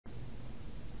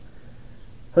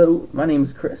Hello, my name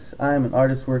is Chris. I'm an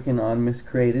artist working on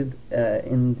Miscreated,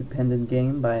 independent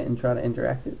game by Entrada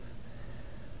Interactive.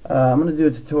 I'm going to do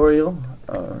a tutorial,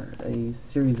 or a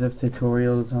series of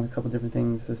tutorials on a couple different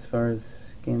things as far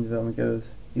as game development goes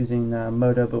using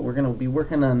Modo, but we're going to be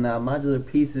working on modular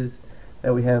pieces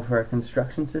that we have for our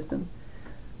construction system.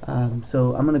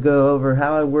 So I'm going to go over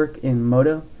how I work in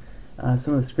Modo,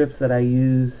 some of the scripts that I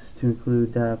use to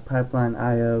include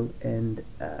pipeline.io and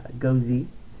GoZ.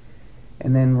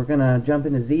 And then we're going to jump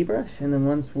into ZBrush, and then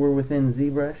once we're within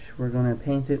ZBrush, we're going to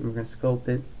paint it, and we're going to sculpt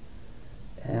it,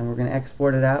 and we're going to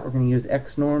export it out. We're going to use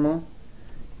XNormal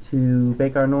to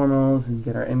bake our normals and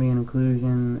get our ambient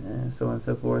occlusion, and so on and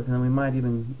so forth. And then we might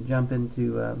even jump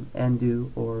into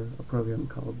Undo, or a program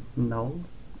called Null,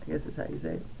 I guess is how you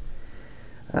say it.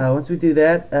 Once we do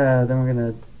that, then we're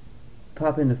going to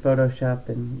pop into Photoshop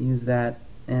and use that,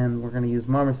 and we're going to use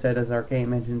Marmoset as our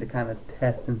game engine to kind of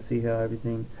test and see how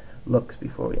everything looks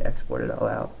before we export it all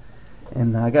out.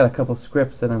 And I got a couple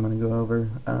scripts that I'm going to go over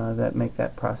that make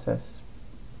that process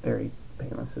very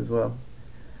painless as well.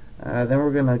 Then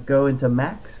we're going to go into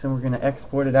Max, and we're going to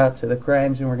export it out to the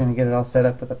CryEngine. We're going to get it all set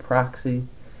up with a proxy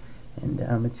and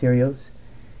materials.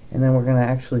 And then we're going to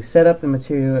actually set up the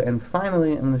material, and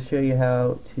finally I'm going to show you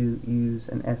how to use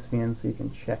an SVN so you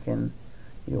can check in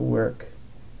your work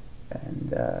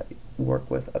and work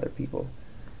with other people.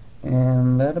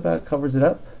 And that about covers it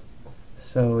up.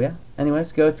 So yeah,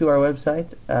 anyways, go to our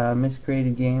website,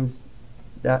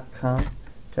 miscreatedgames.com.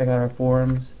 Check out our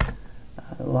forums.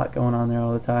 A lot going on there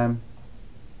all the time.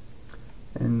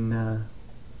 And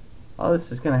all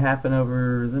this is going to happen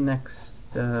over the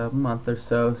next month or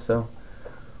so. So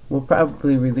we'll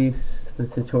probably release the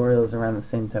tutorials around the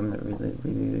same time that we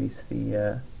release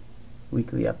the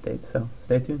weekly updates. So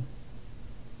stay tuned.